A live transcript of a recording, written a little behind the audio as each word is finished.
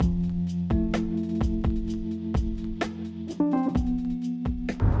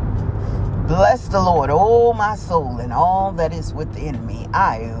Bless the Lord, oh my soul, and all that is within me.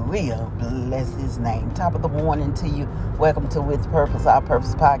 I will bless his name. Top of the morning to you. Welcome to With Purpose, Our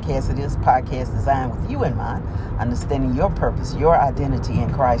Purpose podcast. It is a podcast designed with you in mind, understanding your purpose, your identity in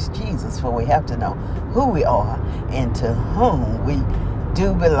Christ Jesus, for we have to know who we are and to whom we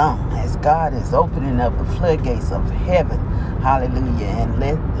do belong, as God is opening up the floodgates of heaven, hallelujah, and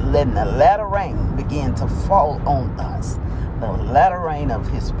letting the latter rain begin to fall on us. The latter rain of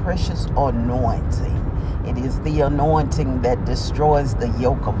his precious anointing. It is the anointing that destroys the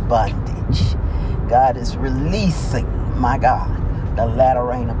yoke of bondage. God is releasing, my God, the latter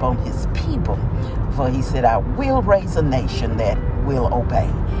rain upon his people. For he said, I will raise a nation that will obey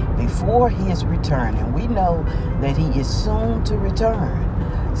before his return. And we know that he is soon to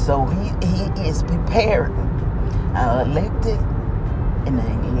return. So he is preparing an elected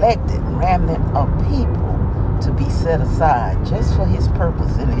remnant of people to be set aside just for his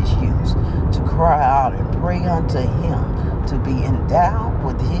purpose and his use, to cry out and pray unto him, to be endowed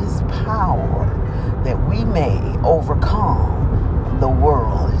with his power, that we may overcome the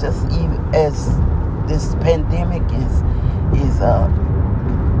world. Just even as this pandemic is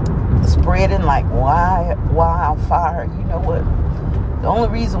spreading like wildfire. You know what? The only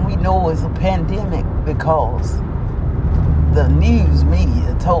reason we know it's a pandemic because the news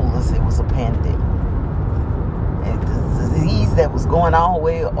media told us it was a pandemic. The disease that was going all the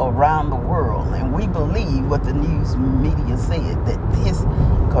way around the world, and we believe what the news media said, that this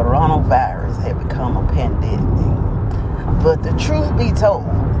coronavirus had become a pandemic. But the truth be told,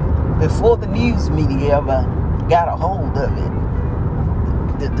 before the news media ever got a hold of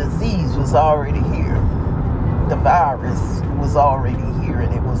it, the disease was already here. The virus was already here,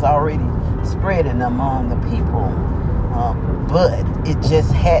 and it was already spreading among the people. But it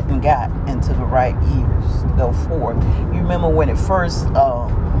just hadn't got into the right ears to go forward. You remember when it first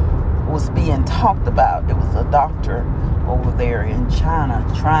was being talked about, there was a doctor over there in China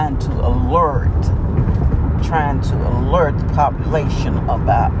trying to alert the population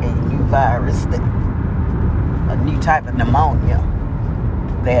about a new virus, a new type of pneumonia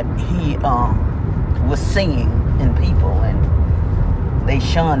that he was seeing in people, and they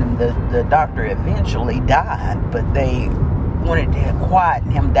shunned him. The doctor eventually died, but they wanted to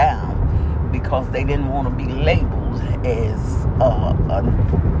quieten him down because they didn't want to be labeled as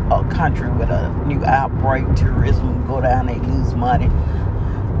a country with a new outbreak, tourism go down, they lose money,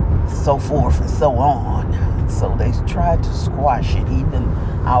 so forth and so on. So they tried to squash it. Even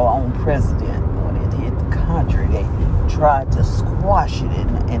our own president, when it hit the country, they tried to squash it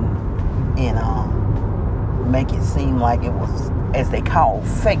and make it seem like it was, as they call,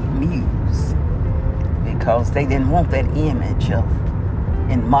 fake news, because they didn't want that image of,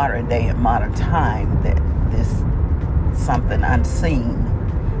 in modern day and modern time, that this something unseen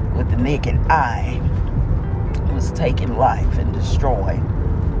with the naked eye was taking life and destroying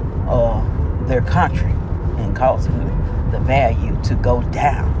their country and causing the value to go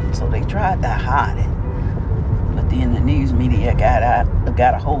down. So they tried to hide it, but then the news media got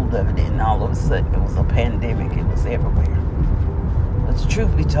a hold of it, and all of a sudden it was a pandemic. It was everywhere. But the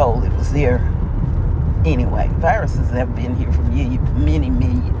truth be told, it was there anyway. Viruses have been here for many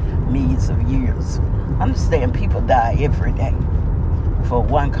millions of years. Understand, people die every day for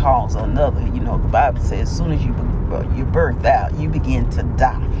one cause or another. You know, the Bible says as soon as you're birthed out, you begin to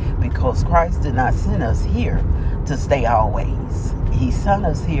die, because Christ did not send us here to stay always. He sent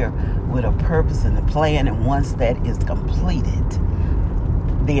us here with a purpose and a plan, and once that is completed,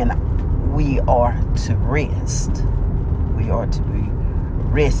 then we are to rest. We are to be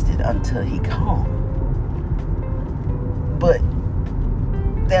rested until he comes. But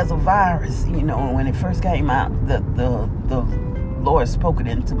there's a virus, you know, when it first came out, the Lord spoke it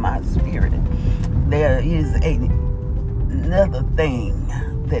into my spirit. There is another thing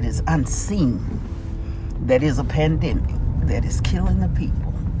that is unseen, that is a pandemic, that is killing the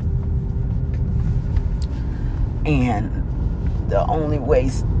people. And the only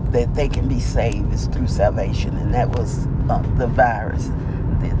ways that they can be saved is through salvation, and that was the virus,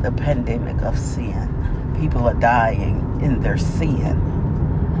 the pandemic of sin. People are dying in their sin,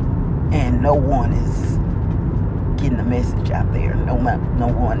 and no one is getting the message out there. No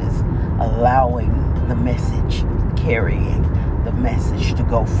one is allowing the message, carrying the message to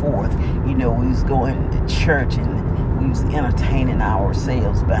go forth. You know, we was going to church and we was entertaining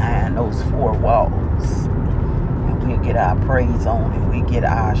ourselves behind those four walls. We get our praise on and we get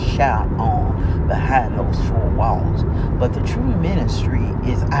our shout on behind those four walls. But the true ministry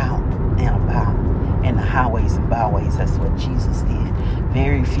is out and about in the highways and byways. That's what Jesus did.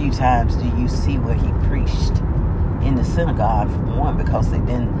 Very few times do you see where he preached in the synagogue, for one, because they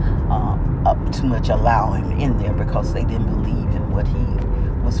didn't too much allow him in there, because they didn't believe in what he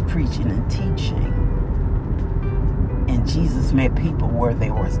was preaching and teaching. And Jesus met people where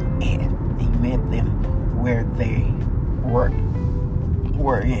they were at. He met them where they were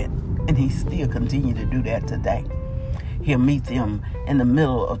at. And he still continue to do that today. He'll meet them in the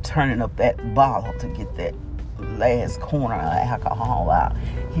middle of turning up that bottle to get that last corner of alcohol out.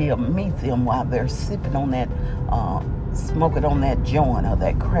 He'll meet them while they're sipping on that, smoking on that joint or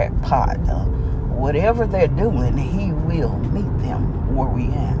that crack pot. Whatever they're doing, he will meet them where we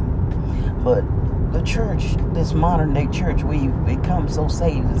at. But the church, this modern day church, we've become so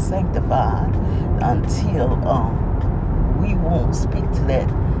saved and sanctified until we won't speak to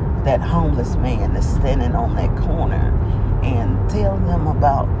that homeless man that's standing on that corner and tell them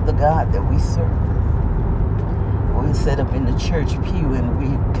about the God that we serve. We sat up in the church pew and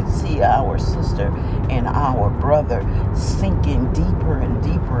we could see our sister and our brother sinking deeper and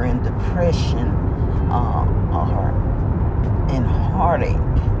deeper in depression or in heartache.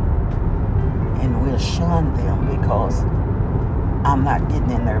 And we'll shun them because I'm not getting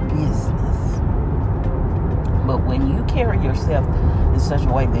in their business. But when you carry yourself in such a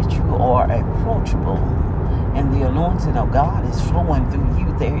way that you are approachable and the anointing of God is flowing through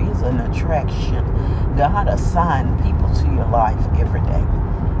you, there is an attraction. God assigned people to your life every day.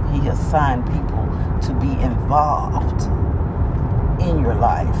 He assigned people to be involved in your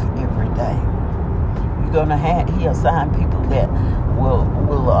life every day. He assigned people that will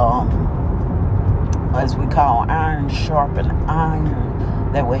as we call iron sharpen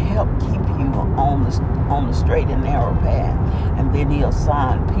iron, that will help keep you on the straight and narrow path. And then he'll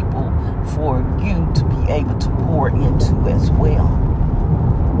assign people for you to be able to pour into as well.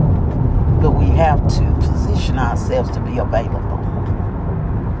 But we have to position ourselves to be available.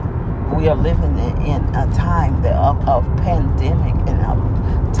 We are living in a time of pandemic and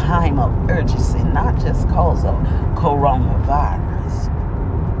a time of urgency, not just because of coronavirus.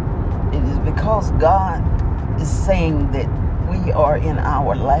 It is because God is saying that we are in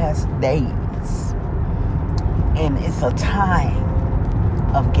our last days. And it's a time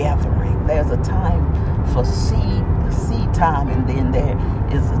of gathering. There's a time for seed time, and then there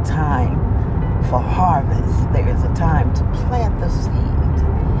is a time for harvest. There is a time to plant the seed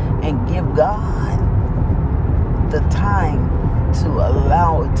and give God the time to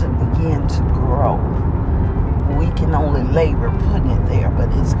allow it to begin to grow. We can only labor putting it there, but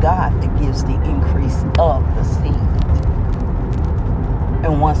it's God that gives the increase of the seed.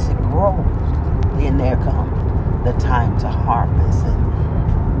 And once it grows, then there comes the time to harvest.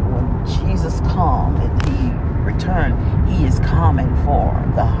 And when Jesus comes and he returns, he is coming for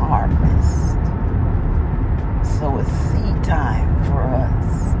the harvest. So it's seed time for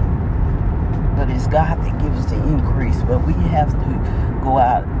us. But it's God that gives the increase. But we have to go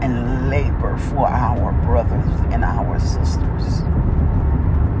out and labor for our brothers and our sisters.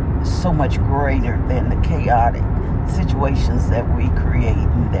 So much greater than the chaotic situations that we create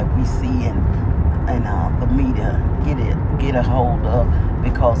and that we see in the media get a hold of,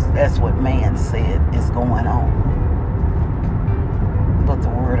 because that's what man said is going on. But the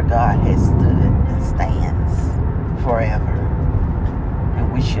word of God has stood and stands forever,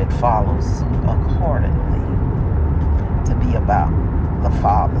 and we should follow suit accordingly to be about the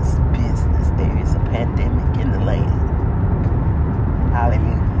Father's business. There is a pandemic in the land.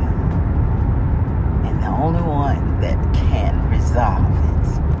 Hallelujah. And the only one that can resolve it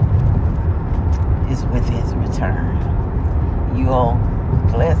is with his return. You all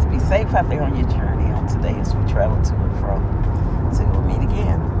blessed. Be safe out there on your journey on today as we travel to and fro.